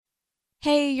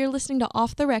Hey, you're listening to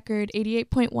Off the Record,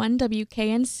 88.1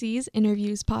 WKNC's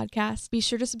Interviews podcast. Be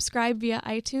sure to subscribe via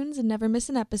iTunes and never miss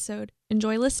an episode.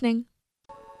 Enjoy listening.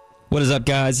 What is up,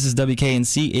 guys? This is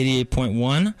WKNC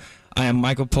 88.1. I am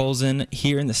Michael Polzin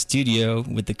here in the studio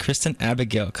with the Kristen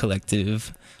Abigail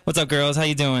Collective. What's up, girls? How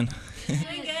you doing? Doing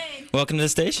good. Welcome to the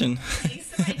station.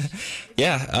 Thanks so much.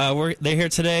 Yeah, they're here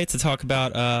today to talk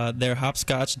about their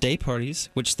hopscotch day parties,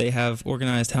 which they have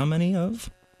organized how many of?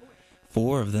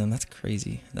 4 of them. That's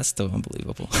crazy. That's still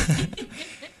unbelievable.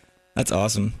 That's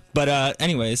awesome. But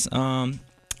anyways,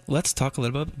 let's talk a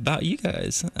little bit about you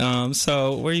guys.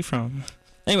 So where are you from?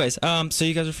 Anyways, so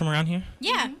you guys are from around here?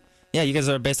 Yeah. Yeah, you guys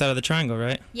are based out of the Triangle,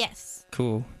 right? Yes.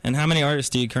 Cool. And how many artists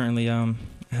do you currently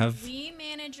have? We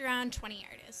manage around 20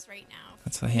 artists right now.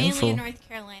 That's a handful. Mainly in North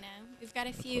Carolina. We've got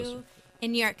a few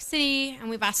in New York City, and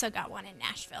we've also got one in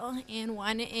Nashville and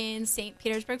one in St.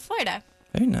 Petersburg, Florida.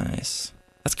 Very nice.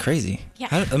 That's crazy. Yeah.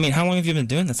 How long have you been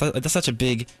doing this? That's such a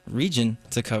big region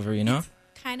to cover, you know?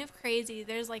 It's kind of crazy.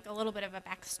 There's like a little bit of a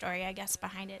backstory, I guess,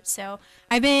 behind it. So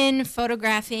I've been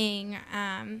photographing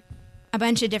a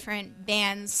bunch of different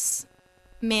bands,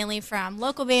 mainly from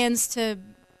local bands to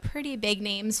pretty big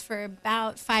names for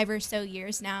about 5 or so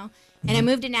years now. And I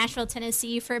moved to Nashville,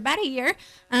 Tennessee for about a year.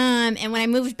 And when I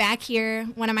moved back here,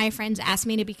 one of my friends asked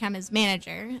me to become his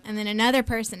manager. And then another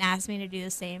person asked me to do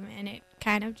the same. And it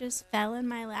kind of just fell in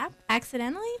my lap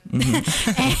accidentally.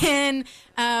 And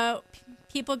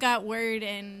people got word,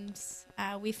 and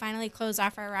we finally closed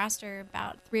off our roster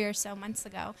about 3 or so months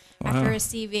ago after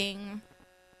receiving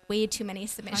way too many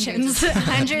submissions.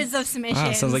 Hundreds of submissions.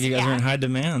 Wow, sounds like you guys are in high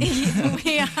demand.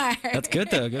 We are. That's good,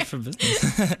 though. Good for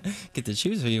business. Get to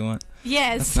choose who you want.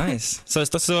 Yes. That's nice. So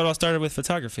it all started with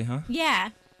photography, huh? Yeah.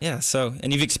 Yeah,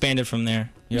 and you've expanded from there.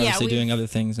 You're obviously doing other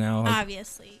things now.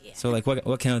 Obviously, yeah. So,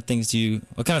 what kind of things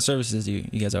what kind of services do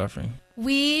you guys are offering?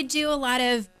 We do a lot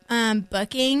of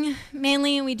booking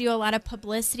mainly, and we do a lot of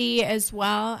publicity as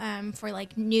well for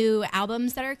like new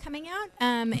albums that are coming out,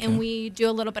 and we do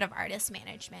a little bit of artist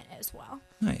management as well.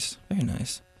 Nice, very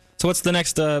nice. So what's the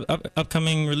next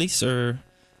upcoming release or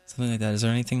something like that? Is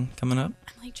there anything coming up?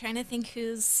 I'm like trying to think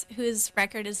whose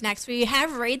record is next. We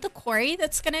have Raid the Quarry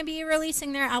that's going to be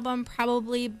releasing their album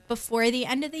probably before the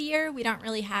end of the year. We don't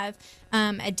really have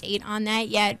a date on that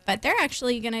yet, but they're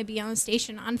actually going to be on the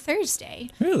station on Thursday.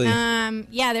 Really?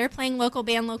 Yeah, they're playing Local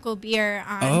Band, Local Beer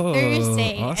on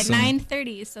Thursday awesome. at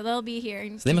 9:30, so they'll be here.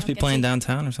 So they must be playing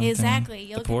downtown or something. Exactly.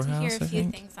 You'll the get to hear Poorhouse, a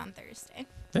few things on Thursday.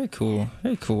 Very cool.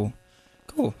 Very cool.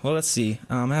 Cool. Well, let's see.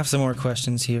 I have some more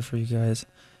questions here for you guys.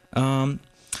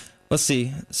 Let's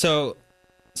see. So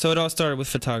it all started with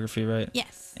photography, right?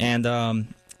 Yes. And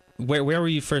where were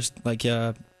you first,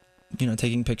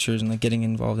 taking pictures and like getting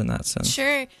involved in that sense?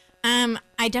 Sure.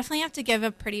 I definitely have to give a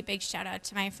pretty big shout out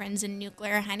to my friends in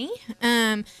Nuclear Honey.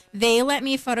 They let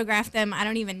me photograph them, I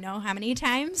don't even know how many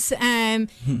times.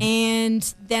 And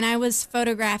then I was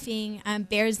photographing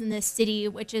Bears in the City,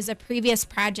 which is a previous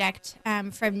project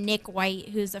from Nick White,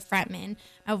 who's a frontman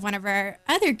of one of our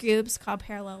other groups called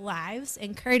Parallel Lives.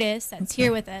 And Curtis, that's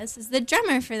here with us, is the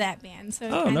drummer for that band.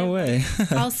 So no way.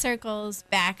 all circles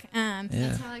back.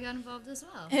 That's how I got involved as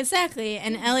well. Exactly.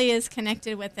 And Ellie is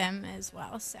connected with them as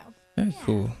well. So very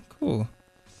cool.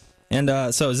 And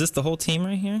so is this the whole team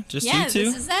right here? Just you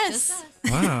two? This is us.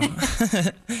 Wow.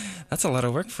 That's a lot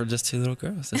of work for just 2 little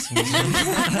girls.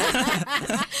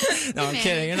 No, I'm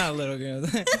kidding. You're not little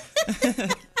girls.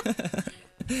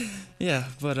 Yeah,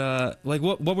 but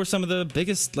what were some of the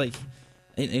biggest,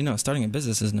 starting a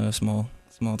business is no small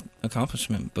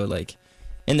accomplishment, but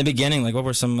in the beginning, what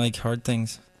were some hard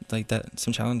things like that,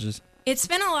 some challenges? It's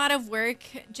been a lot of work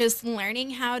just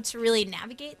learning how to really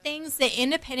navigate things. The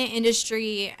independent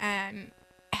industry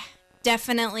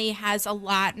definitely has a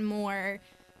lot more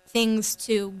things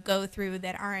to go through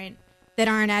that aren't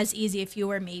as easy if you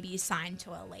were maybe signed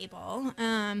to a label.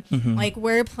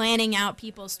 We're planning out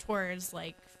people's tours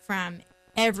from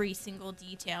every single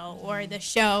detail, or the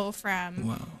show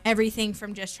from everything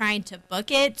from just trying to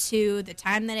book it to the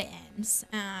time that it ends.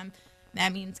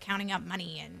 That means counting up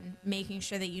money and making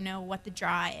sure that you know what the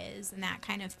draw is and that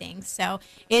kind of thing. So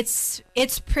it's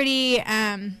pretty.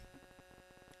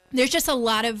 There's just a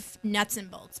lot of nuts and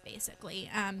bolts, basically,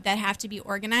 that have to be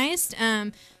organized.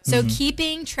 So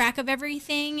keeping track of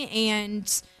everything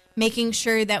and making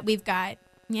sure that we've got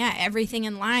everything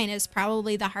in line is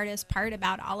probably the hardest part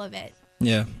about all of it.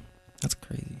 Yeah, that's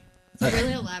crazy. It's a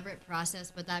really elaborate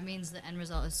process, but that means the end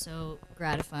result is so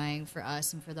gratifying for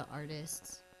us and for the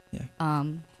artists. Yeah.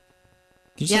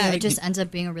 It just ends up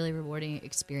being a really rewarding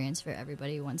experience for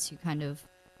everybody once you kind of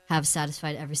have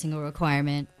satisfied every single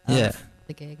requirement of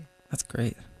the gig. That's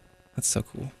great. That's so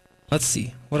cool. Let's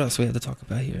see. What else we have to talk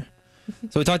about here?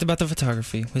 So we talked about the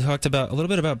photography. We talked about a little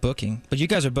bit about booking. But you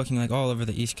guys are booking like all over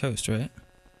the East Coast, right?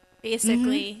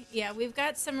 Basically, yeah, we've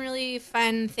got some really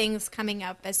fun things coming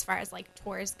up as far as like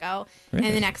tours go in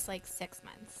Really? the next like 6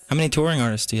 months. How many touring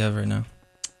artists do you have right now?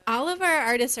 All of our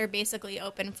artists are basically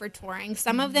open for touring.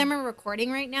 Some of them are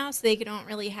recording right now, so they don't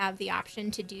really have the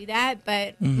option to do that,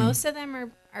 but most of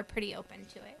them are pretty open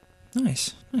to it.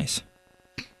 Nice, nice.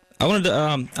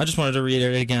 I just wanted to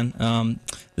reiterate again.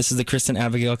 This is the Kristen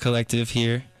Abigail Collective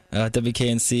here,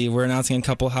 WKNC. We're announcing a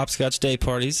couple Hopscotch Day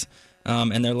parties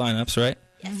and their lineups, right?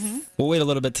 Yes. We'll wait a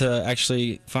little bit to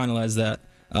actually finalize that.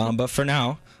 But for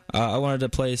now, I wanted to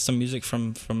play some music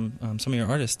from some of your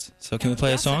artists. So can we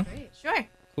play a song? Great. Sure.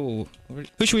 Cool.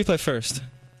 Who should we play first?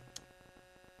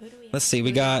 Who do we Let's see.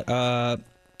 We got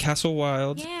Castle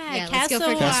Wild. Yeah, let's go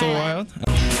for Castle Wild. Wild.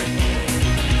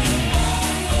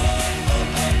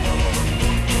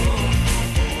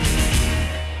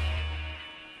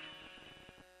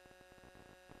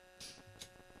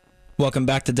 Welcome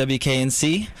back to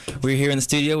WKNC. We're here in the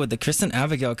studio with the Kristen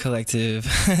Abigail Collective.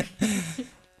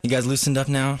 You guys loosened up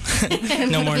now?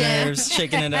 No more nerves,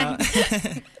 shaking it out.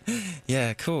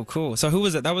 Yeah, cool. So who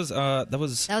was it? That was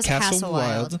Castle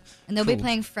Wild. And they'll be Cool.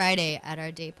 playing Friday at our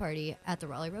day party at the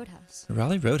Raleigh Roadhouse.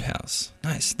 Raleigh Roadhouse.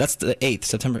 Nice. That's the 8th,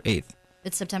 September 8th.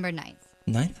 It's September 9th.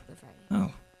 9th? The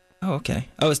Friday. Oh, okay.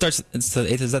 Oh, it's the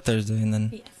 8th is that Thursday, and then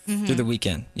Yes. through the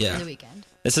weekend. Yeah. For the weekend.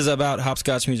 This is about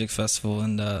Hopscotch Music Festival,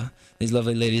 and these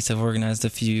lovely ladies have organized a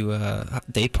few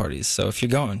day parties. So if you're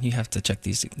going, you have to check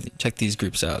these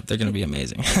groups out. They're going to be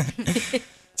amazing.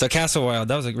 So Castle Wild,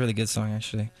 that was a really good song,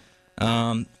 actually. So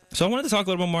I wanted to talk a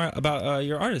little bit more about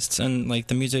your artists and like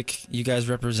the music you guys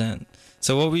represent.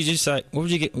 So what would you say? What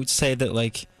would you say that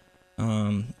like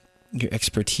your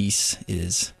expertise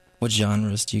is? What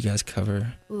genres do you guys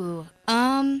cover? Ooh.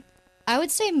 I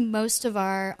would say most of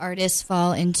our artists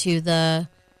fall into the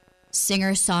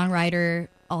singer-songwriter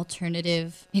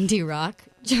alternative indie rock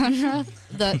genre,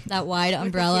 that wide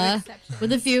umbrella exceptions.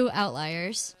 with a few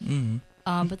outliers.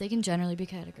 Mm-hmm. But they can generally be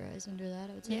categorized under that,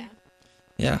 I would say. Yeah.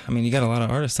 Yeah, I mean, you got a lot of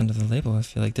artists under the label. I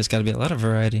feel like there's got to be a lot of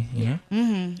variety, you know?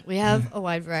 Mm-hmm. We have a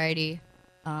wide variety.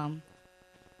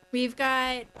 We've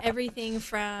got everything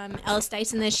from Ellis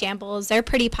Dice and the Shambles. They're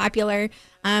pretty popular.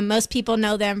 Most people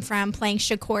know them from playing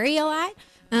Shikori a lot.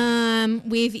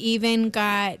 We've even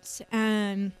got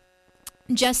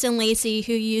Justin Lacey,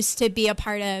 who used to be a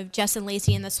part of Justin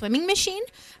Lacey and the Swimming Machine,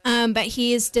 but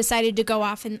he's decided to go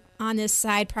off on this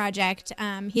side project.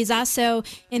 He's also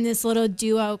in this little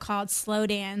duo called Slow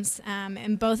Dance,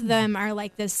 and both of them are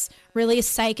like this really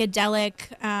psychedelic,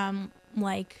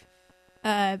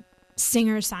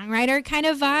 singer-songwriter kind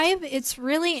of vibe. It's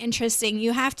really interesting.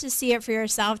 You have to see it for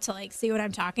yourself to like see what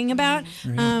I'm talking about.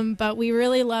 But we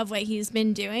really love what he's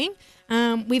been doing.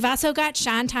 We've also got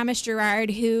Sean Thomas Gerard,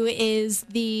 who is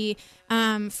the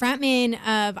frontman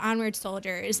of Onward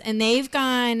Soldiers, and they've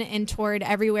gone and toured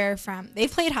everywhere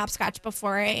they've played Hopscotch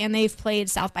before, and they've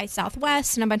played South by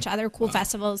Southwest and a bunch of other cool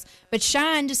festivals. But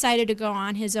Sean decided to go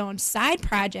on his own side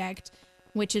project,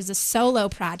 which is a solo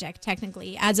project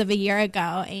technically, as of a year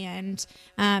ago. And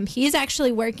he's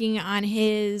actually working on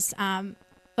his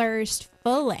first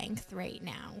full length right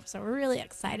now. So we're really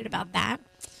excited about that.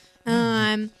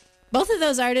 Both of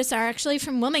those artists are actually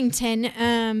from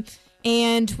Wilmington.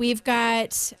 And we've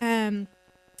actually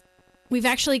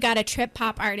got a trip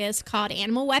hop artist called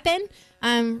Animal Weapon.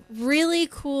 Really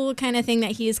cool kind of thing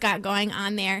that he's got going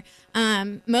on there.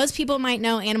 Most people might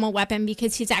know Animal Weapon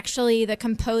because he's actually the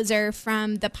composer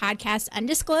from the podcast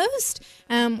Undisclosed,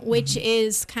 which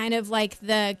is kind of like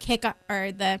the kick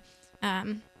or the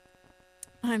I'm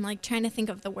like trying to think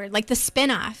of the word, like the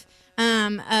spinoff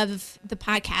of the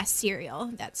podcast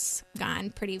Serial that's gone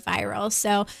pretty viral.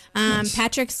 So Nice.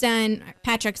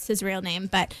 Patrick's his real name,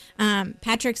 but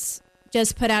Patrick's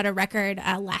just put out a record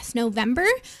last November,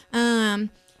 and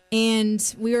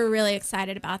we were really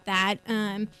excited about that.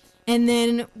 And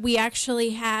then we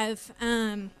actually have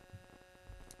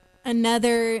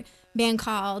another band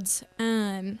called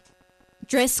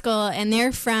Driscoll, and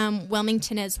they're from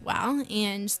Wilmington as well.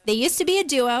 And they used to be a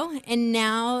duo, and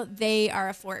now they are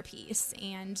a four-piece.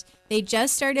 And they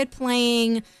just started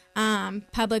playing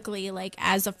publicly, like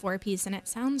as a four-piece, and it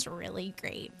sounds really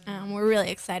great. We're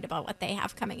really excited about what they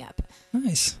have coming up.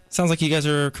 Nice. Sounds like you guys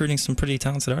are recruiting some pretty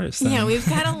talented artists then. Yeah, we've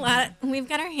got a lot. We've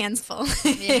got our hands full.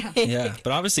 Yeah. Yeah,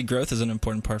 but obviously growth is an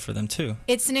important part for them too.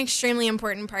 It's an extremely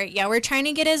important part. Yeah, we're trying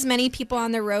to get as many people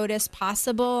on the road as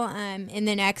possible in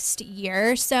the next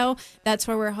year or so. That's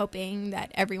where we're hoping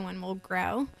that everyone will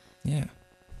grow. Yeah.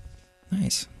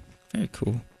 Nice. Very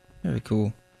cool. Very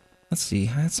cool. Let's see.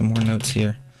 I had some more notes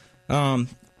here.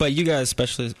 But you guys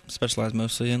specialize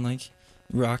mostly in like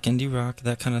rock, indie rock,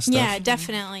 that kind of stuff. Yeah,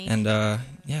 definitely. And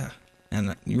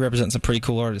and you represent some pretty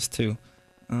cool artists too.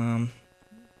 Let's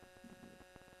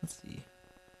see.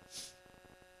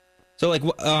 So like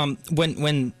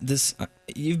when this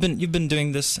you've been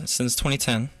doing this since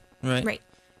 2010, right? Right.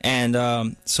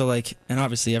 And so like, and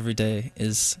obviously every day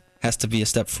has to be a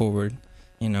step forward,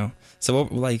 you know. So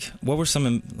what were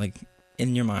some like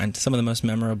in your mind some of the most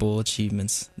memorable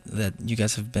achievements that you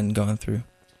guys have been going through?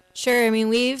 Sure. I mean,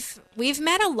 we've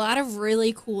met a lot of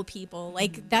really cool people.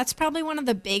 Like, that's probably one of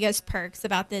the biggest perks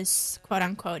about this quote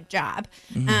unquote job.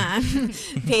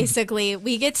 Basically,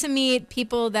 we get to meet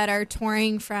people that are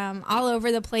touring from all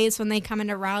over the place when they come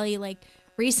into Raleigh. Like,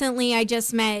 recently I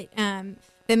just met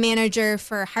the manager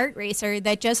for Heart Racer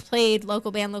that just played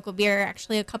Local Band, Local Beer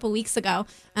actually a couple weeks ago.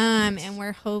 And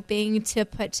we're hoping to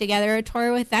put together a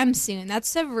tour with them soon.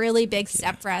 That's a really big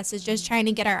step for us, is just trying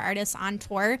to get our artists on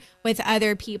tour with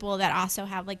other people that also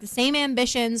have like the same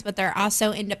ambitions, but they're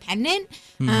also independent.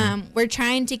 We're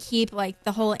trying to keep like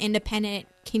the whole independent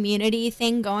community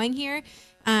thing going here.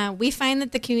 We find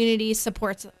that the community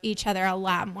supports each other a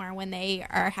lot more when they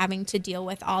are having to deal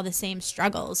with all the same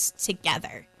struggles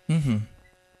together. Mm-hmm.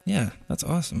 Yeah, that's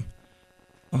awesome.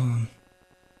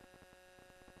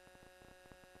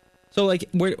 So like,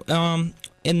 where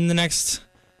in the next,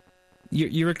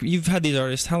 you've had these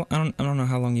artists. I don't know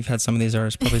how long you've had some of these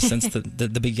artists. Probably since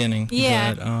the beginning.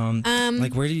 Yeah. But,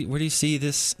 like, where do you see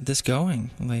this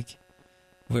going? Like,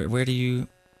 where do you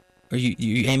are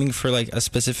you aiming for like a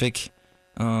specific,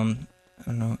 I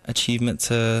don't know, achievement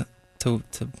to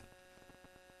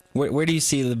Where do you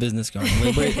see the business going?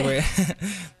 Where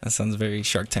that sounds very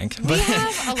Shark Tank. We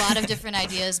have a lot of different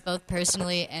ideas, both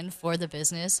personally and for the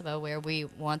business, about where we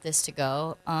want this to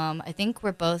go. I think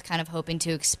we're both kind of hoping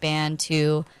to expand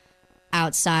to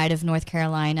outside of North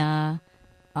Carolina,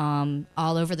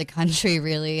 all over the country,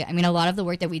 really. I mean, a lot of the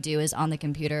work that we do is on the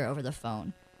computer over the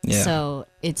phone. Yeah. So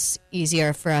it's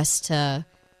easier for us to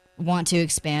want to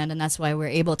expand, and that's why we're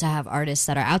able to have artists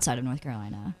that are outside of North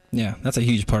Carolina. Yeah, that's a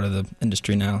huge part of the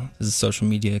industry now, is social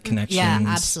media connections. Yeah,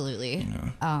 absolutely.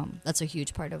 You know. That's a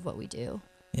huge part of what we do.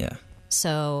 Yeah.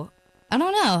 So, I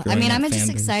don't know. Growing I mean, up I'm just fan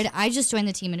base. excited. I just joined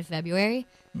the team in February.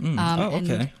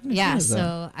 Okay. Yeah, What is that?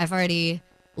 so I've already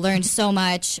learned so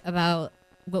much about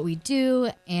what we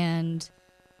do, and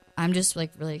I'm just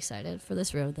like really excited for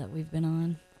this road that we've been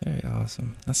on. Very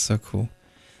awesome. That's so cool.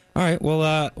 All right,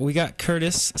 well, we got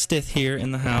Curtis Stith here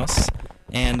in the house,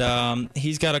 and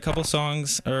he's got a couple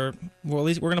songs, or well, at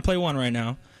least we're gonna play one right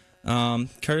now.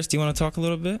 Curtis, do you want to talk a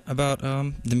little bit about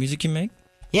the music you make?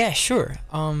 Yeah, sure.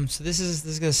 So this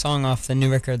is a song off the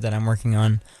new record that I'm working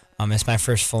on. It's my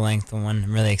first full length one.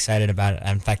 I'm really excited about it.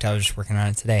 In fact, I was just working on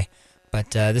it today.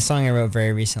 But this song I wrote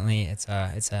very recently. It's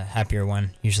a happier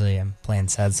one. Usually I'm playing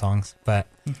sad songs, but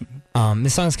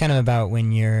this song's kind of about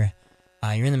when you're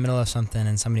in the middle of something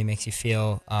and somebody makes you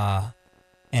feel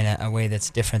in a way that's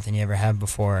different than you ever have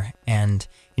before, and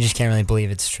you just can't really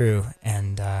believe it's true,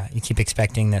 and you keep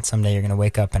expecting that someday you're going to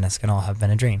wake up and it's going to all have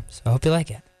been a dream. So I hope you like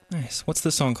it. Nice. What's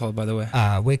the song called, by the way?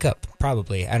 Wake Up,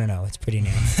 probably. I don't know. It's pretty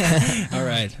new. All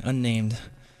right, unnamed.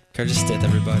 Curtis Stith,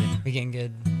 everybody. We getting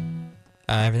good?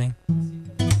 Everything?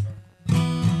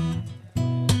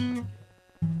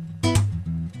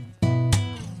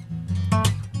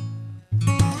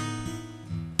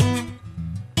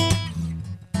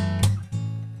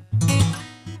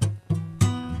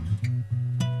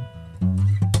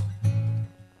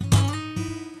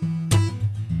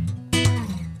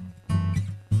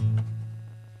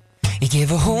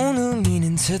 Give a whole new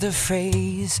meaning to the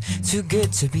phrase, too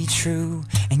good to be true,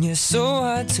 and you're so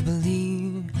hard to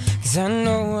believe, 'cause I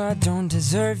know I don't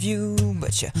deserve you,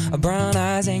 but your brown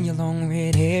eyes and your long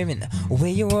red hair, and the way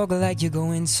you walk like you're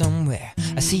going somewhere,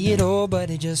 I see it all but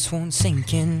it just won't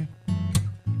sink in,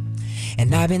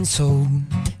 and I've been told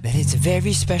that it's a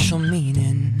very special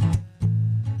meaning,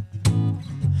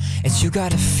 it's you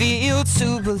gotta feel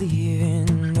to believe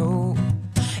in, oh,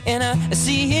 and I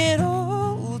see it all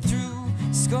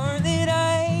scarlet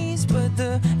eyes, but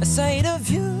the sight of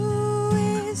you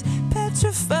is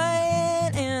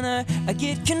petrifying, and I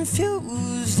get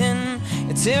confused and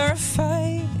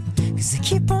terrified, 'cause I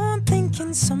keep on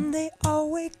thinking someday I'll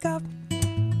wake up.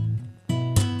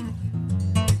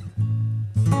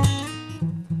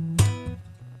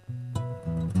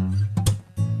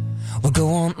 We'll go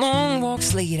on long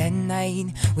walks late at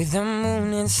night with the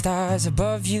moon and stars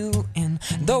above you, and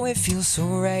though it feels so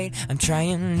right, I'm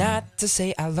trying not to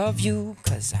say I love you,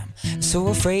 'cause I'm so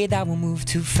afraid I will move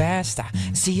too fast. I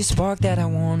see a spark that I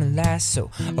wanna last,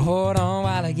 so hold on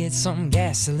while I get some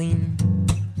gasoline,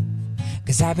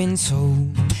 'Cause I've been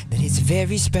told that it's a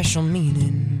very special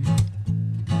meaning,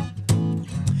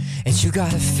 and you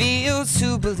gotta feel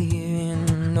to believe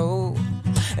in, no.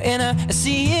 And I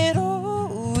see it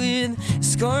all with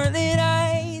scarlet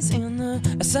eyes, and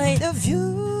the sight of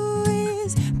you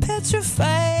is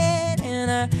petrified.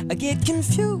 And I get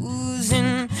confused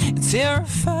and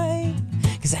terrified,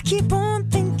 'cause I keep on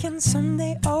thinking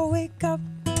someday I'll wake up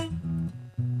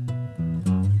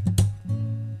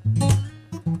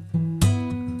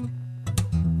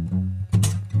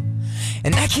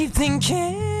and I keep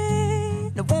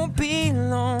thinking it won't be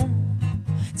long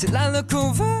till I look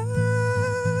over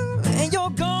and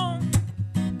you're gone.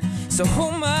 So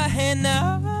hold my hand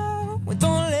now, but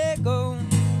don't let go.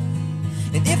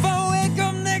 And if I wake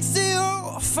up next to you,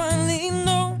 I'll finally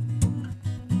know.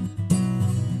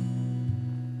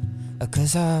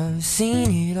 'Cause I've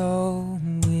seen it all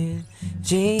with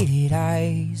jaded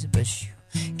eyes, but you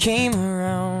came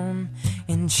around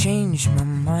and changed my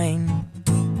mind.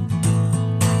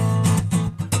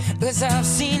 'Cause I've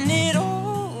seen it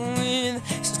all with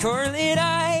scarlet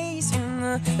eyes,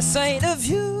 and the sight of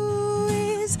you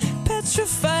is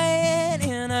petrified.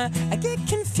 And I get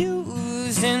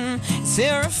confused and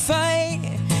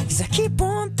terrified, 'cause I keep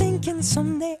on thinking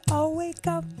someday I'll wake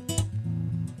up.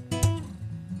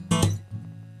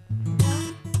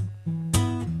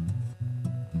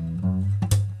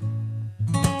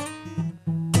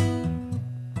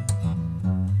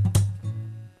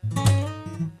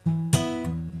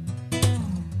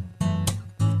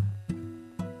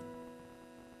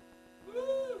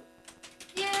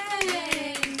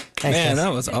 Thanks, Man, guys.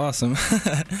 that was awesome.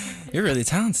 You're really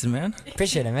talented, man.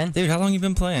 Appreciate it, man. Dude, how long you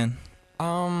been playing?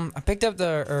 I picked up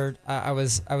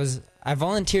I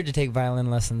volunteered to take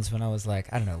violin lessons when I was like,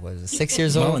 I don't know, was it 6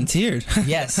 years old? Volunteered.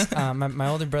 Yes. My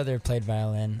older brother played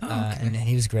violin, and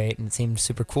he was great, and it seemed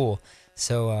super cool.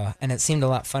 So, and it seemed a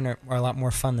lot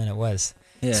more fun than it was.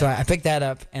 Yeah. So I picked that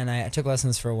up, and I took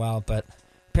lessons for a while, but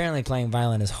apparently playing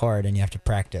violin is hard, and you have to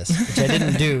practice, which I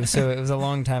didn't do. So it was a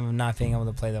long time of not being able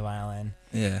to play the violin.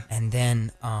 Yeah. And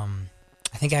then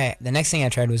I think the next thing I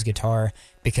tried was guitar,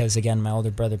 because again, my older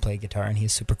brother played guitar and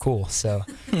he's super cool, so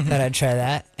thought I'd try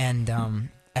that. And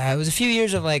it was a few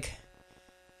years of like,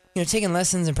 taking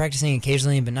lessons and practicing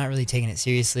occasionally, but not really taking it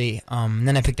seriously. And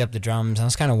then I picked up the drums. I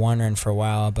was kind of wandering for a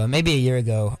while, but maybe a year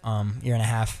ago, year and a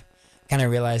half, I kind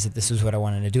of realized that this was what I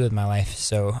wanted to do with my life.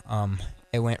 So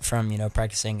it went from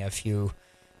practicing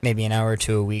maybe an hour or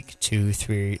two a week to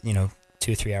 2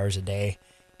 or 3 hours a day.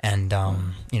 And,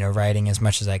 writing as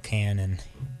much as I can, and,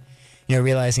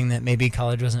 realizing that maybe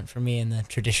college wasn't for me and the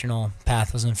traditional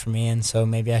path wasn't for me, and so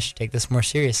maybe I should take this more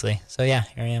seriously. So, yeah,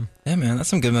 here I am. Yeah, man, that's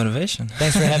some good motivation.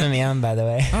 Thanks for having me on, by the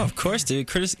way. Oh, of course, dude.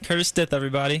 Curtis Stith,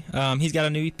 everybody. He's got a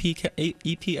new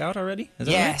EP out already? Is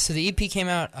that Yeah, right? so the EP came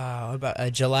out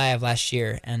about July of last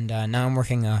year, and now I'm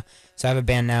working so I have a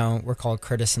band now. We're called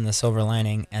Curtis and the Silver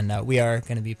Lining, and we are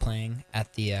going to be playing at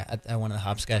one of the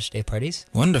Hopscotch Day parties.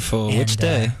 Wonderful. And, Which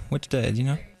day? Which day? Do you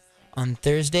know? On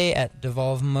Thursday at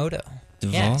Devolve Moto.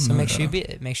 Yeah, so make sure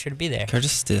to be there.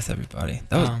 Curtis Stith, everybody.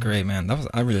 That was great, man.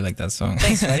 I really like that song.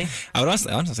 Thanks, buddy. I would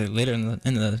honestly say later in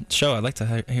the show, I'd like to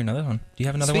hear another one. Do you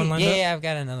have another Sweet. one lined up? Yeah, I've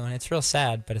got another one. It's real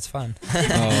sad, but it's fun. Oh,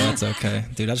 that's okay,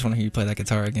 dude. I just want to hear you play that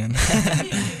guitar again.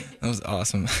 That was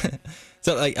awesome.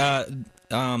 So, like,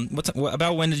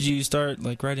 about when did you start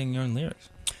like writing your own lyrics?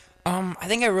 I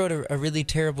think I wrote a really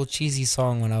terrible, cheesy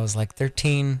song when I was like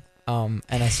 13. And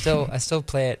I still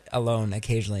play it alone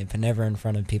occasionally, but never in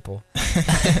front of people.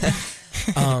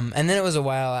 And then it was a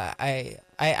while. I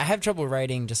have trouble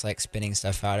writing, just like spitting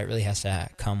stuff out. It really has to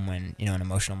come when an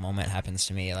emotional moment happens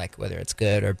to me, like whether it's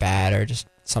good or bad or just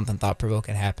something thought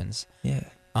provoking happens. Yeah.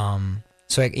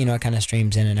 So it kind of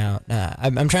streams in and out.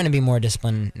 I'm trying to be more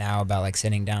disciplined now about like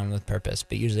sitting down with purpose,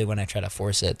 but usually when I try to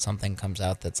force it, something comes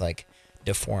out that's like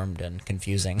deformed and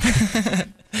confusing.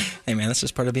 Hey man, that's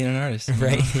just part of being an artist,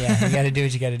 right? Yeah, you got to do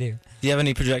what you got to do. Do you have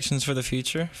any projections for the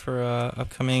future, for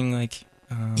upcoming like?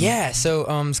 Yeah, so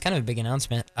it's kind of a big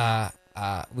announcement.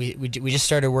 We just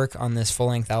started work on this full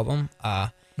length album.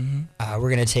 We're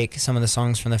gonna take some of the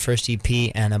songs from the first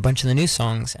EP and a bunch of the new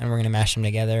songs, and we're gonna mash them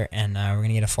together, and we're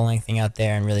gonna get a full length thing out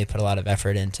there and really put a lot of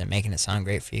effort into making it sound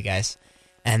great for you guys.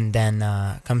 And then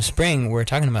come spring, we're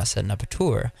talking about setting up a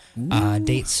tour.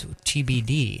 Dates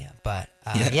TBD, but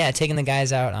taking the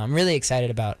guys out. I'm really excited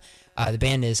about. The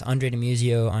band is Andre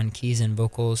DiMuzio on keys and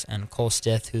vocals, and Cole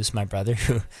Stith, who's my brother,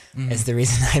 who is the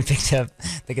reason I picked up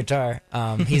the guitar.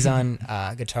 He's on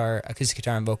guitar, acoustic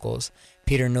guitar and vocals.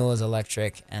 Peter Newell is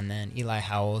electric, and then Eli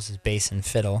Howells is bass and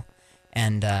fiddle.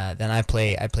 And then I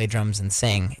play drums and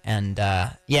sing. And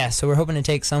so we're hoping to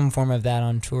take some form of that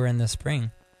on tour in the spring.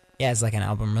 yeah, it's like an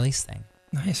album release thing.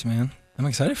 Nice, man. I'm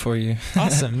excited for you.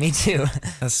 Awesome. Me too.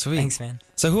 That's sweet. Thanks, man.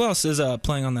 So who else is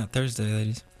playing on that Thursday,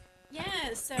 ladies? Yeah,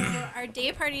 so our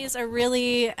day parties are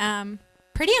really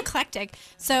pretty eclectic.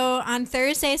 So on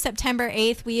Thursday, September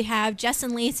 8th, we have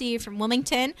Justin Lacey from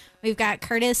Wilmington. We've got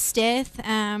Curtis Stith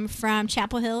from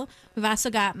Chapel Hill. We've also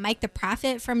got Mike the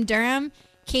Prophet from Durham.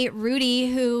 Kate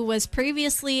Rudy, who was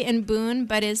previously in Boone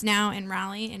but is now in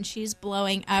Raleigh, and she's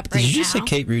blowing up right now. Did you just say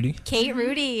Kate Rudy? Kate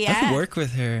Rudy, yeah. I could work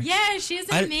with her. Yeah, she's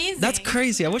amazing. That's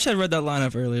crazy. I wish I'd read that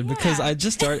lineup earlier because I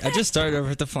just started over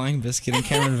at the Flying Biscuit in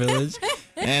Cameron Village,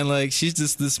 and like she's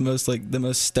just the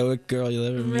most stoic girl you'll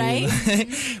ever meet. Right?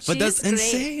 But that's She's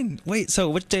insane. Wait, so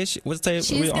what day are we on right now?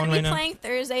 She's going to be playing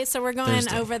Thursday, so we're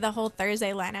going over the whole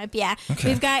Thursday lineup. Yeah. Okay.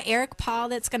 We've got Eric Paul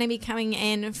that's going to be coming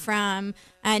in from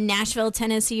Nashville,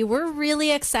 Tennessee. We're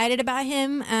really excited about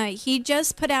him. He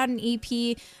just put out an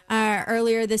EP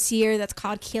earlier this year that's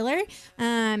called Killer,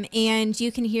 and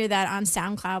you can hear that on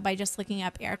SoundCloud by just looking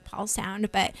up Eric Paul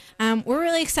sound. But we're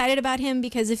really excited about him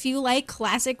because if you like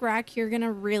classic rock, you're going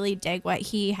to really dig what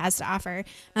he has to offer.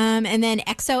 And then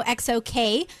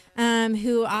XOXOK,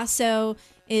 who also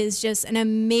is just an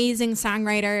amazing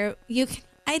songwriter.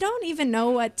 I don't even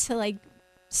know what to like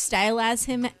stylize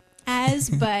him as,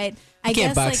 but I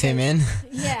can't guess box him in.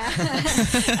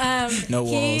 Yeah. No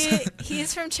walls.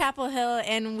 He's from Chapel Hill,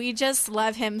 and we just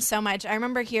love him so much. I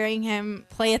remember hearing him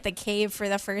play at the Cave for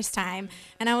the first time,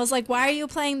 and I was like, "Why are you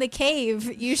playing the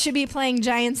Cave? You should be playing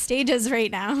giant stages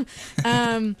right now."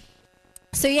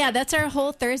 So yeah, that's our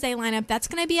whole Thursday lineup. That's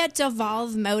going to be at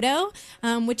Devolve Moto,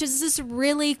 which is this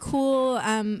really cool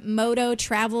moto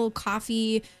travel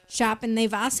coffee shop, and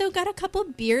they've also got a couple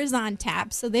beers on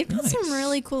tap. So they've got some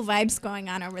really cool vibes going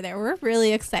on over there. We're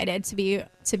really excited to be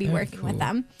working with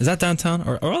them. Is that downtown,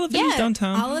 or are all of these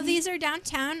downtown? All of these are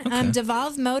downtown. Okay.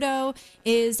 Devolve Moto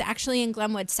is actually in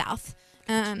Glenwood South,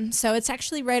 so it's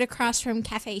actually right across from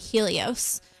Cafe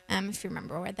Helios, if you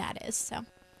remember where that is. So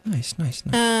nice.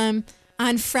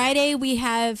 On Friday, we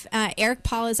have Eric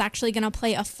Paul is actually going to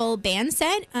play a full band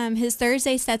set. His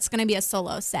Thursday set's going to be a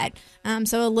solo set,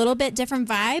 so a little bit different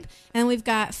vibe. And we've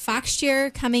got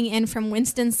Foxcheer coming in from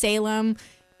Winston-Salem.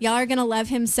 Y'all are going to love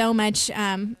him so much.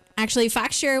 Actually,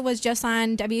 Foxcheer was just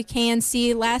on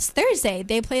WKNC last Thursday.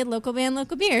 They played Local Band,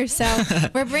 Local Beer. So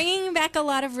we're bringing back a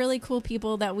lot of really cool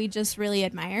people that we just really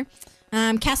admire.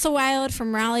 Castle Wild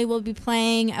from Raleigh will be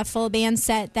playing a full band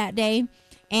set that day.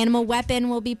 Animal Weapon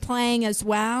will be playing as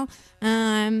well.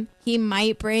 He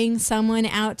might bring someone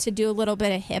out to do a little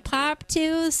bit of hip hop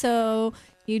too, so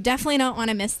you definitely don't want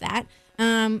to miss that.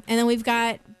 And then we've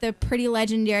got the pretty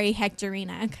legendary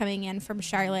Hectorina coming in from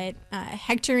Charlotte.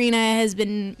 Hectorina has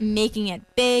been making it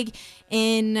big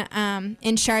in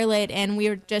Charlotte, and we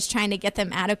were just trying to get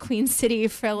them out of Queen City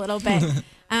for a little bit.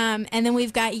 And then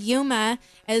we've got Yuma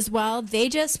as well. They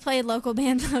just played Local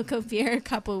Band, Local Beer a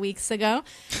couple weeks ago.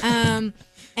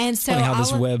 And so funny how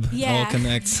this web all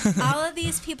connects. All of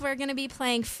these people are going to be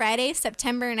playing Friday,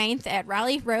 September 9th at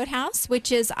Raleigh Roadhouse,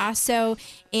 which is also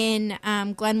in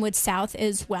Glenwood South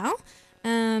as well.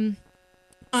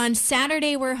 On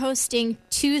Saturday, we're hosting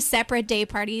 2 separate day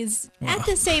parties at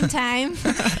the same time.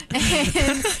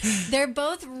 And they're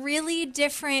both really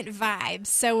different vibes,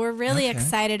 so we're really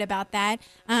excited about that.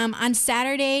 On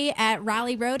Saturday at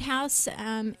Raleigh Roadhouse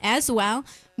as well,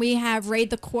 we have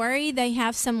Raid the Quarry. They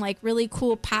have some like really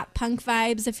cool pop punk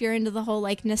vibes if you're into the whole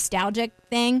like nostalgic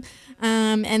thing.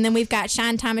 And then we've got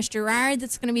Sean Thomas Gerard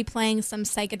that's going to be playing some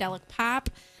psychedelic pop.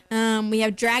 We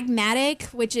have Dragmatic,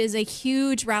 which is a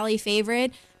huge Raleigh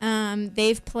favorite.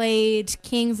 They've played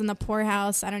Kings in the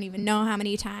Poorhouse, I don't even know how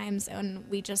many times, and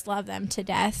we just love them to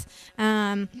death.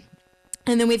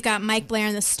 And then we've got Mike Blair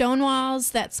and the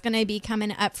Stonewalls that's going to be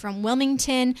coming up from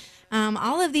Wilmington.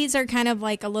 All of these are kind of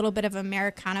like a little bit of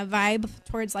Americana vibe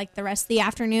towards like the rest of the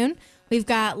afternoon. We've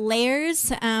got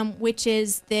Layers, which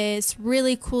is this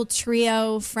really cool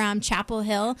trio from Chapel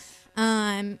Hill.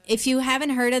 If you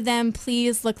haven't heard of them,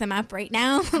 please look them up right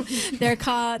now. They're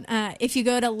called, if you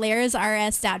go to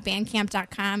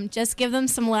layersrs.bandcamp.com, just give them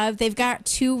some love. They've got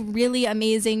 2 really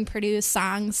amazing produced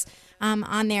songs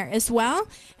on there as well.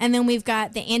 And then we've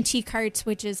got the Antique Hearts,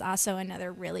 which is also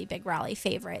another really big Raleigh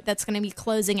favorite. That's going to be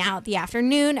closing out the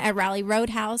afternoon at Raleigh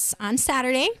Roadhouse on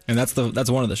Saturday. And that's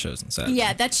one of the shows on Saturday.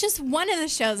 Yeah, that's just one of the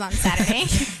shows on Saturday.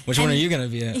 Which one are you going to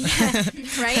be at? Yeah,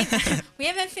 right? We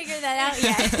haven't figured that out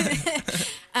yet.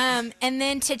 And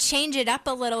then to change it up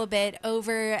a little bit,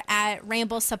 over at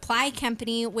Ramble Supply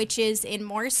Company, which is in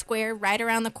Moore Square, right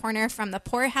around the corner from the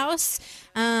Poorhouse.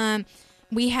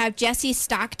 We have Jesse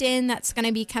Stockton that's going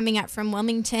to be coming up from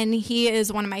Wilmington. He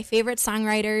is one of my favorite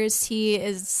songwriters. He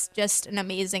is just an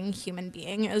amazing human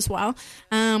being as well.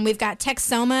 We've got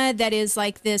Texoma that is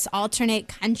like this alternate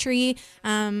country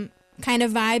kind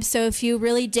of vibe. So if you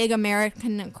really dig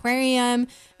American Aquarium,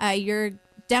 you're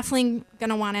definitely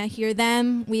going to want to hear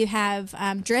them. We have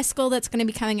Driscoll that's going to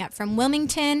be coming up from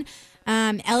Wilmington.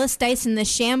 Ellis Dice and the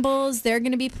Shambles, they're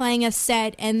going to be playing a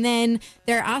set, and then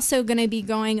they're also going to be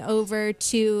going over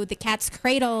to the Cat's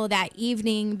Cradle that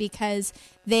evening because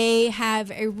they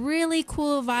have a really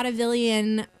cool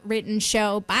vaudevillian written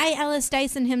show by Ellis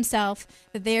Dyson himself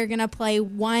that they are going to play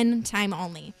one time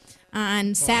only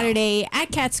on Saturday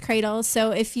at Cat's Cradle.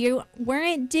 So if you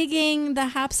weren't digging the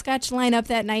hopscotch lineup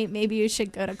that night, maybe you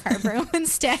should go to Carrboro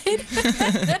instead.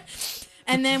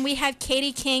 And then we have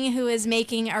Katie King, who is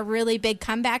making a really big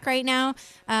comeback right now,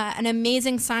 an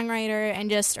amazing songwriter and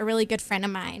just a really good friend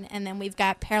of mine. And then we've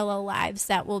got Parallel Lives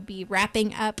that will be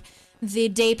wrapping up the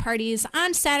day parties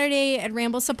on Saturday at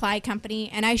Ramble Supply Company.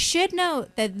 And I should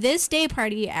note that this day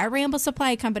party at Ramble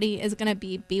Supply Company is going to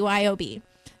be BYOB.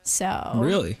 So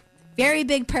Really? very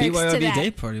big perks to BYOB that. day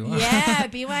party. Wow. Yeah,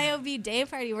 BYOB day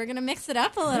party. We're going to mix it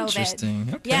up a little bit. Interesting.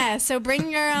 Okay. Yeah, so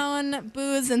bring your own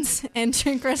booze and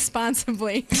drink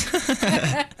responsibly.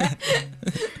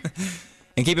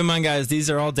 And keep in mind, guys, these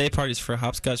are all day parties for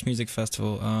Hopscotch Music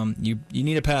Festival. You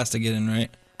need a pass to get in, right?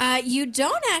 You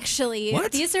don't actually.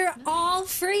 What? These are all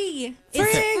free. Okay.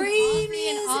 It's free In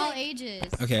music. all ages.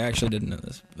 Okay, I actually didn't know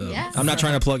this. Yes. I'm not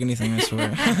trying to plug anything, I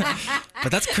swear.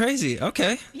 But that's crazy.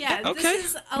 Okay. Yeah, Okay. this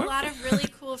is a lot of really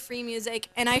cool free music.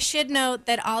 And I should note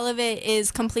that all of it is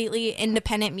completely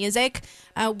independent music.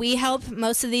 We help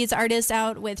most of these artists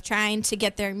out with trying to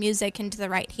get their music into the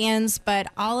right hands, but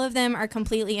all of them are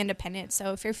completely independent.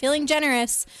 So if you're feeling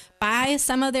generous, buy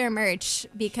some of their merch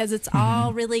because it's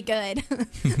all really good.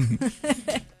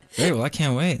 Great. Well, I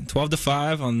can't wait. 12 to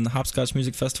 5 on the Hopscotch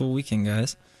Music Festival weekend,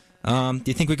 guys. Do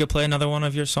you think we could play another one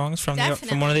of your songs from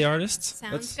one of the artists?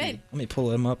 Sounds Let's see. good. Let me pull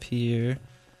them up here.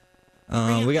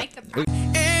 Bring We a got. mic we- up.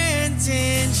 And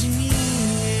engineer.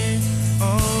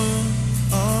 Oh.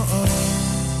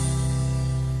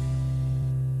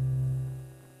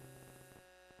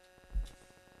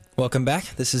 Welcome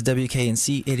back. This is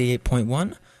WKNC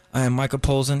 88.1. I am Michael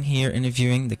Polson here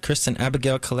interviewing the Kristen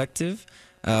Abigail Collective.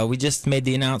 We just made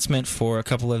the announcement for a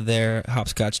couple of their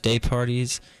Hopscotch Day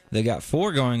parties. They got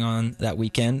 4 going on that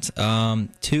weekend.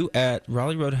 2 at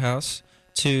Raleigh Roadhouse,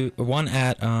 one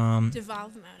at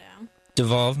Devolve Moto.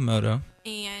 Devolve Moto,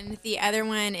 And the other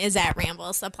one is at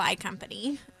Ramble Supply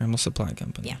Company. Ramble Supply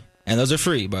Company. Yeah. And those are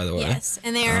free, by the way. Yes,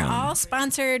 and they are all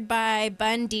sponsored by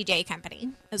Bun DJ Company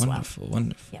as Wonderful,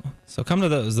 wonderful. Yep. So come to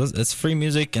those. It's free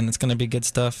music, and it's going to be good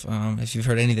stuff. If you've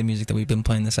heard any of the music that we've been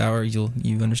playing this hour, you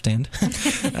understand.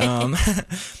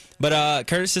 But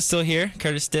Curtis is still here.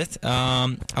 Curtis Stith.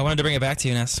 I wanted to bring it back to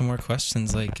you and ask some more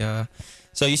questions.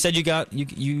 So you said you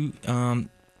kind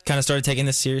of started taking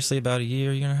this seriously about a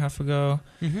year and a half ago.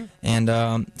 Mm-hmm.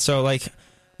 And so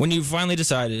when you finally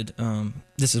decided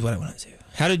this is what I want to do,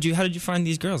 how did you find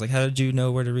these girls? How did you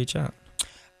know where to reach out?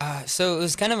 So it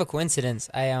was kind of a coincidence.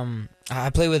 I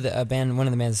play with a band. One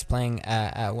of the bands playing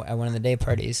at one of the day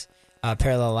parties,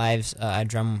 Parallel Lives. I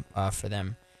drum for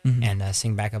them and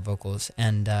sing backup vocals.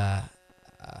 And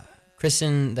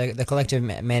Kristen, the collective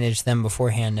managed them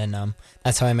beforehand, and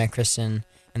that's how I met Kristen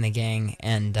and the gang.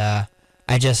 And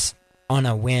I just, on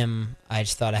a whim, I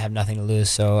just thought I had nothing to lose,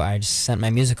 so I just sent my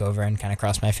music over and kind of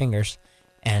crossed my fingers.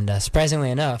 And surprisingly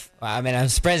enough, it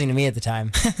was surprising to me at the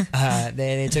time,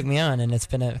 they took me on, and it's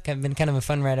been kind of a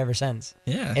fun ride ever since.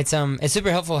 Yeah. It's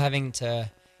super helpful having to.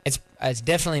 It's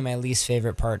definitely my least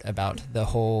favorite part about the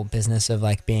whole business of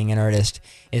being an artist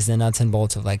is the nuts and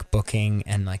bolts of booking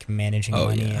and managing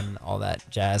money and all that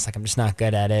jazz. I'm just not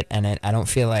good at it, and I don't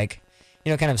feel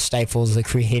kind of stifles the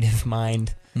creative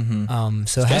mind. Mm-hmm.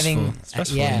 So stressful.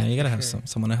 Stressful. yeah, You gotta have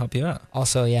someone to help you out.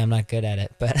 Also, I'm not good at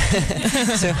it, but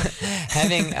so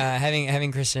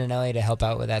having Kristen and Ellie to help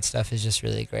out with that stuff is just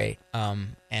really great.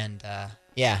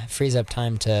 It frees up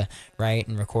time to write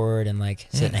and record and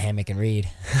sit in a hammock and read.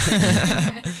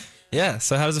 Yeah.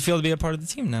 So how does it feel to be a part of the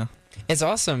team now? It's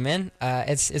awesome, man.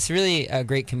 It's really a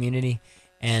great community,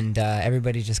 and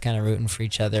everybody's just kind of rooting for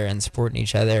each other and supporting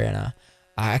each other. And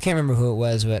I can't remember who it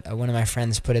was, but one of my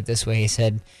friends put it this way. He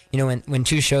said, when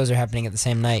 2 shows are happening at the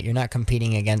same night, you're not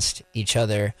competing against each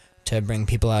other to bring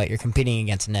people out. You're competing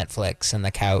against Netflix and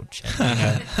the couch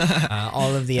and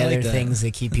all of the I other like that. things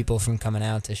that keep people from coming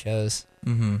out to shows.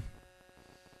 Mm-hmm.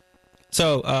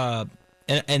 So,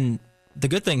 and the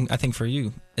good thing I think for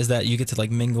you is that you get to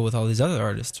mingle with all these other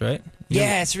artists, right?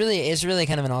 Yeah, it's really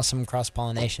kind of an awesome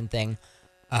cross-pollination thing.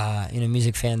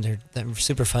 music fans are they're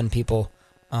super fun people,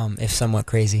 if somewhat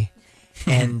crazy.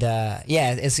 And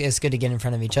it's good to get in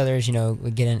front of each other's,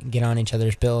 get on each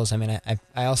other's bills. I mean,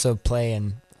 I also play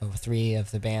in 3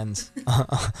 of the bands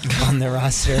on the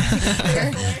roster.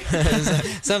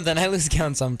 Something I lose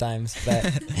count sometimes, but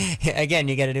again,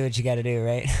 you got to do what you got to do,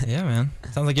 right? Yeah, man.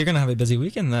 Sounds like you're gonna have a busy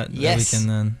weekend that Yes. weekend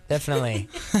then. Definitely.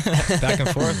 Back and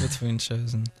forth between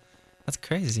shows, and that's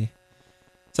crazy.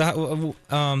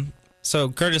 So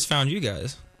Curtis found you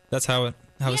guys. That's how it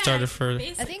started for.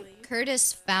 Basically. I think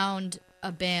Curtis found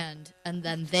a band, and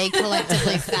then they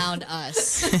collectively found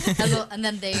us, and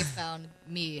then they found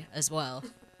me as well.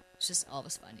 It's just all of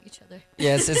us finding each other.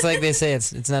 Yes, it's like they say,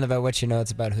 it's not about what you know,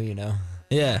 it's about who you know.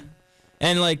 Yeah,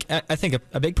 and like I think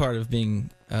a big part of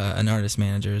being an artist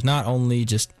manager is not only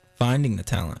just finding the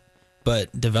talent, but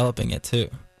developing it too.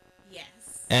 Yes.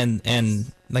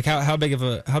 And like how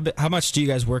much do you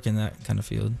guys work in that kind of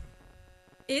field?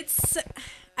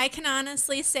 I can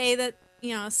honestly say that,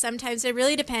 sometimes it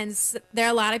really depends. There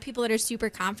are a lot of people that are super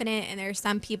confident, and there are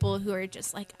some people who are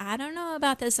just like, I don't know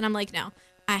about this. And I'm like, no,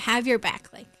 I have your back.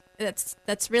 Like,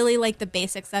 that's really like the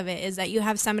basics of it, is that you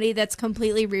have somebody that's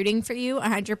completely rooting for you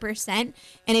 100%. And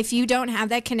if you don't have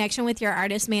that connection with your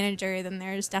artist manager, then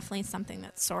there's definitely something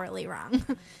that's sorely wrong.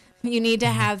 You need to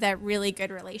have that really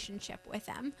good relationship with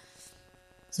them.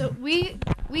 So we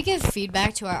give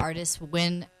feedback to our artists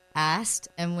when asked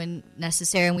and when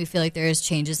necessary, and we feel like there's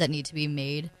changes that need to be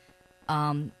made.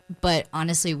 But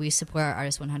honestly, we support our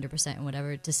artists 100% in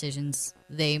whatever decisions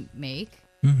they make.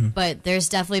 Mm-hmm. But there's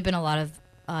definitely been a lot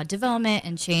of development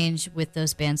and change with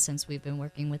those bands since we've been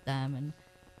working with them,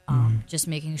 and just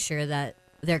making sure that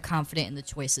they're confident in the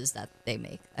choices that they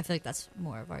make. I feel like that's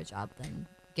more of our job than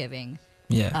giving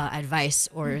advice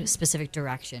or specific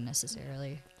direction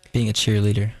necessarily. Being a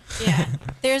cheerleader. Yeah.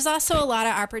 There's also a lot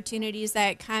of opportunities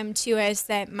that come to us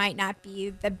that might not be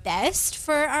the best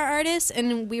for our artists,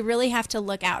 and we really have to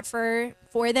look out for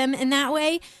them in that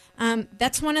way.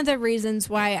 That's one of the reasons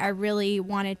why I really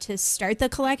wanted to start the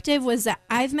collective, was that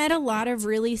I've met a lot of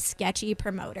really sketchy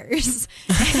promoters,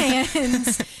 and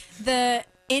the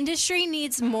industry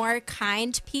needs more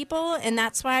kind people, and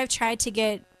that's why I've tried to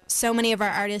get so many of our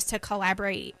artists to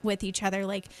collaborate with each other.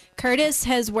 Like Curtis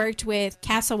has worked with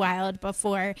Castle Wild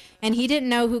before, and he didn't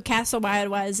know who Castle Wild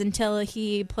was until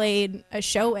he played a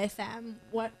show with them.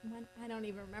 When I don't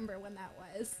even remember when that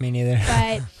was. Me neither.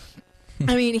 But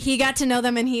I mean, he got to know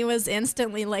them, and he was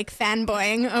instantly like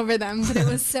fanboying over them, but it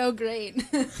was so great.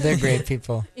 They're great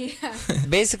people. Yeah.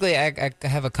 Basically, I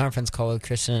have a conference call with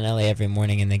Christian and Ellie every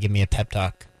morning, and they give me a pep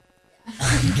talk.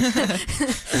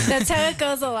 That's how it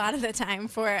goes a lot of the time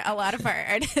for a lot of our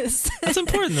artists. That's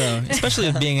important though,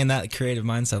 especially being in that creative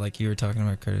mindset, like you were talking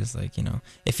about, Curtis. Like,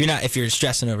 if you're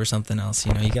stressing over something else,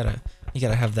 you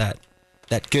gotta have that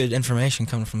good information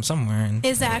coming from somewhere, and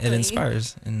Exactly. it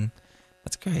inspires, and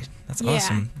that's great. That's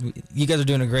awesome. You guys are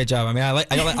doing a great job. I mean, I like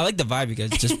the vibe you guys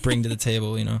just bring to the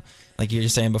table. Like you were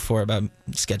saying before about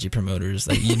sketchy promoters.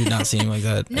 Like, you do not seem like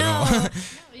that at all. No,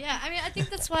 yeah, I mean, I think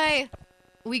that's why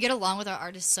we get along with our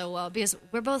artists so well, because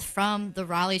we're both from the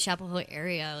Raleigh Chapel Hill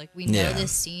area. Like, we know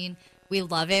this scene. We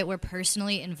love it. We're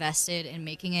personally invested in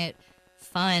making it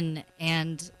fun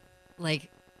and like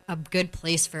a good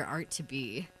place for art to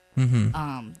be. Mm-hmm.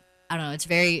 I don't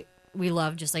know. We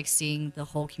love just like seeing the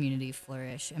whole community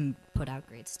flourish and put out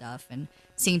great stuff, and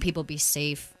seeing people be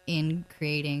safe in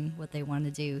creating what they want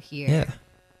to do here. Yeah.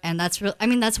 And that's real. I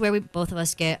mean, that's where both of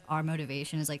us get our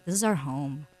motivation, is like, this is our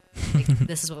home. Like,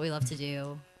 this is what we love to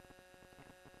do.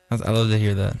 I love to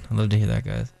hear that.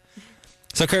 Guys.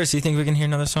 So, Curtis, do you think we can hear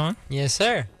another song? Yes,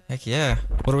 sir. Heck yeah.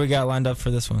 What do we got lined up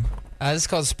for this one? This is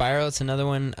called Spiral. It's another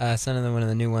one. It's another one of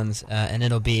the new ones, and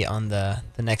it'll be on the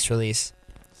next release.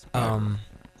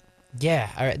 Yeah.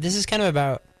 All right. This is kind of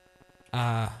about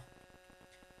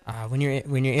when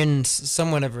you're in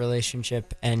somewhat of a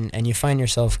relationship, and you find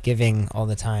yourself giving all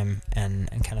the time and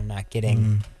kind of not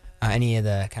getting any of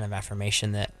the kind of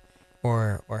affirmation that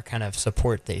or kind of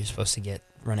support that you're supposed to get,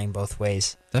 running both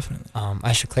ways. Definitely.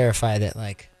 I should clarify that,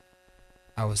 like,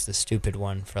 I was the stupid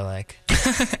one for like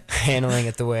handling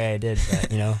it the way I did,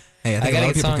 but Hey, I think a lot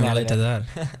of people can relate to that.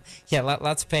 Yeah,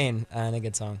 lots of pain and a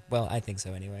good song. Well, I think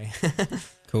so anyway.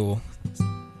 Cool.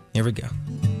 Here we go.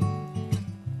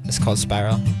 It's called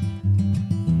Spiral.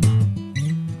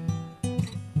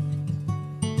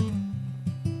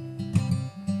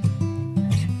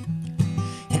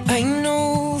 And I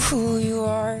know who you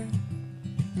are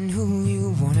and who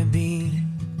you wanna be.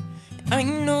 And I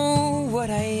know what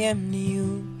I am to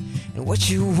you and what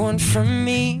you want from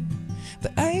me,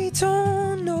 but I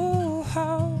don't know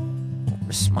how.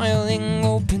 We're smiling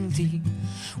openly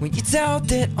when you doubt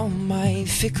that all my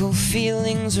fickle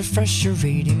feelings are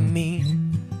frustrating me.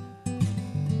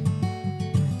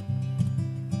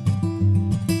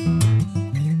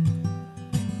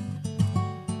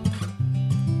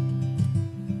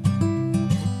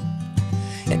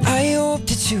 And I hope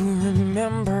that you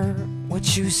remember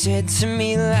what you said to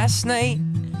me last night.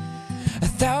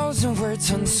 1,000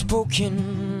 words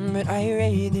unspoken, but I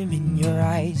read them in your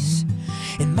eyes.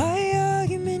 And my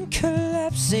argument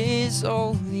collapses,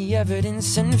 all the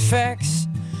evidence and facts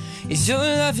is your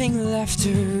loving laughter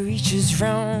reaches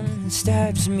round and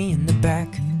stabs me in the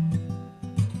back.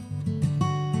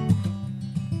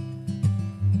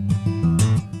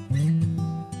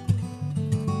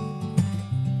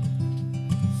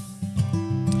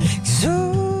 So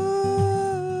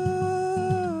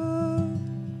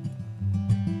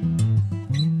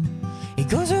it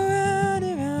goes around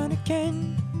and around again.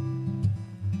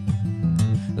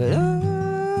 But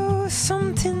oh,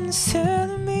 something's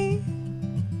telling me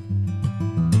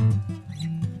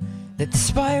that the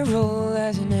spiral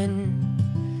has an end.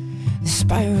 The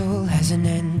spiral has an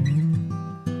end.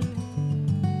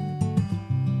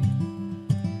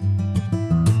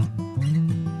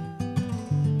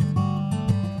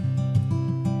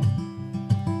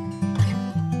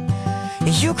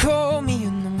 You call me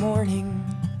in the morning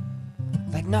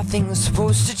like nothing's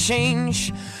supposed to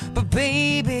change. But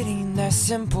babe, it ain't that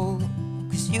simple,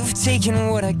 'cause you've taken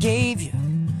what I gave you.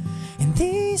 And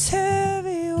these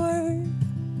heavy words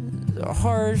are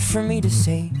hard for me to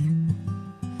say.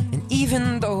 And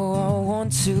even though I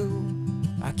want to,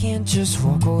 I can't just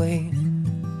walk away.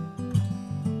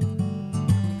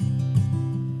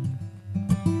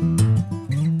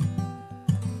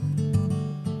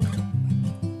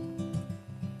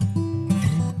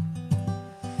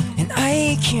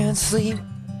 I can't sleep,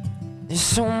 there's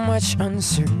so much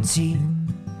uncertainty.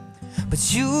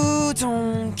 But you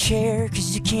don't care,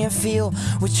 'cause you can't feel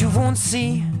what you won't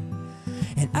see.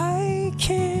 And I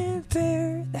can't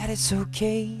bear that it's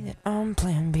okay that I'm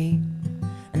plan B.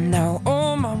 And now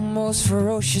all my most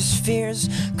ferocious fears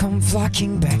come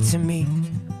flocking back to me.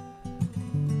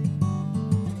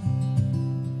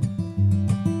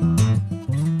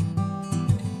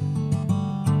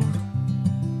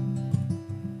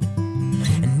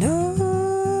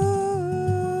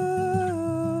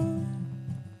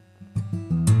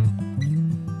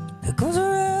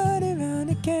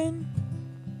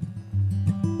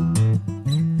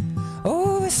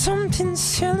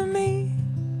 Something's telling me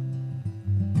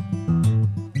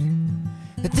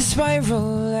that the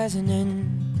spiral has an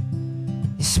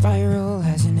end. The spiral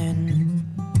has an end.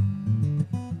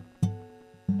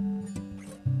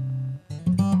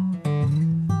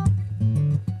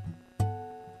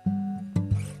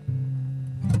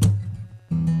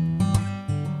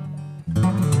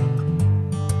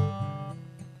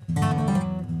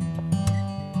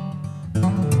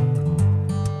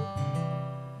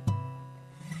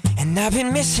 And I've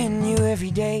been missing you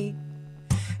every day.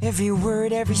 Every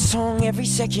word, every song, every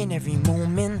second, every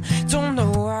moment. Don't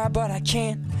know why, but I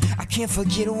can't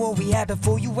forget what we had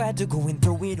before you had to go and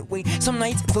throw it away. Some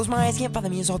nights I close my eyes, can't bother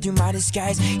me, it's all through my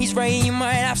disguise. He's right, you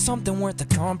might have something worth a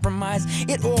compromise.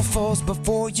 It all falls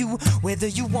before you, whether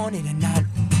you want it or not.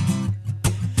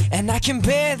 And I can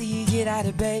barely get out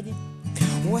of bed.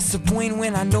 What's the point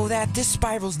when I know that this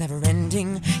spiral's never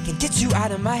ending? Can't get you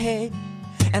out of my head.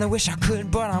 And I wish I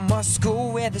could, but I must go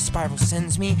where the spiral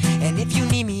sends me. And if you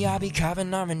need me, I'll be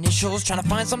carving our initials, trying to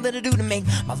find something to do to make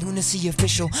my lunacy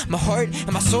official. My heart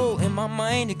and my soul and my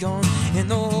mind are gone,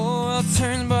 and the whole world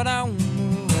turns, but I won't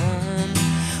move on.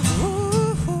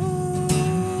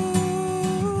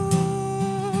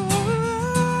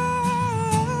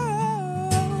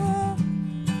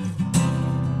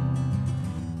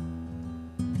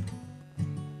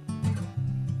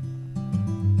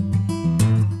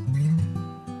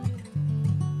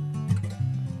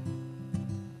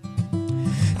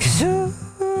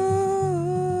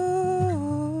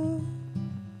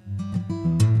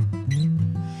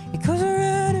 It goes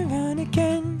around and round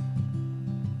again.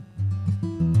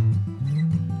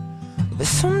 But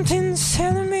something's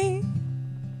telling me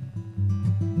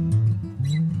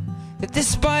that this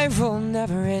spiral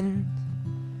never ends.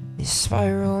 This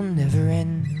spiral never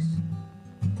ends.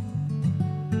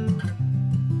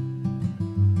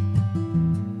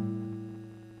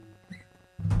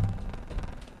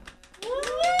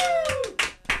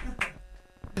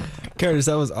 Curtis,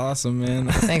 that was awesome, man.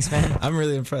 Thanks, man. I'm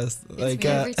really impressed. Like,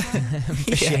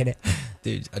 Appreciate it.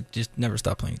 dude, I just never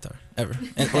stop playing guitar ever.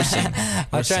 Or sing.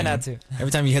 I'll try not to.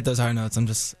 Every time you hit those high notes, I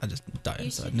just die You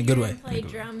inside should in a good hear way. him play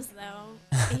drums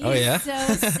though. Oh, yeah?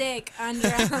 so sick on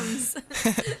drums.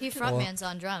 He frontman's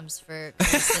on drums for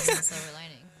Sid and Silver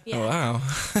Lining. Yeah. Oh, wow.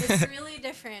 It's really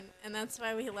different, and that's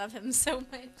why we love him so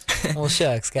much. Well,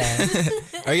 shucks, guys.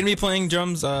 Are you gonna be playing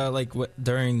drums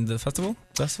during the festival?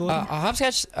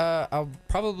 Hopscotch, I'll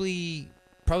probably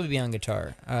be on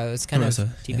guitar. It's kind of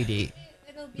TBD.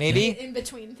 It'll be Maybe? in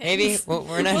between things. Maybe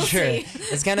we're not We'll sure. see.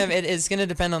 It's kind of it's gonna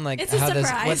depend on It's a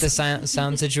surprise. what the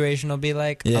sound situation will be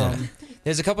like. Yeah.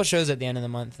 There's a couple shows at the end of the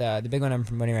month. The big one I'm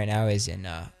promoting right now is in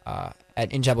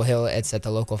Chapel Hill. It's at the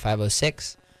local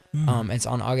 506. It's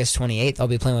on August 28th. I'll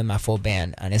be playing with my full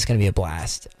band, and it's gonna be a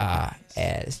blast.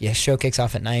 Show kicks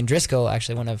off at 9. Driscoll,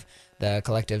 actually one of the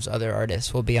collective's other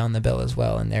artists, will be on the bill as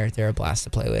well, and they're a blast to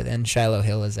play with. And Shiloh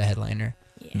Hill is the headliner.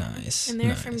 Yeah. Nice. And they're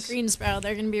nice. from Greensboro.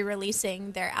 They're going to be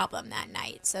releasing their album that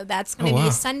night. So that's going to be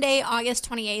Sunday, August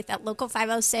 28th at Local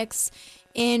 506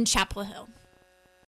 in Chapel Hill.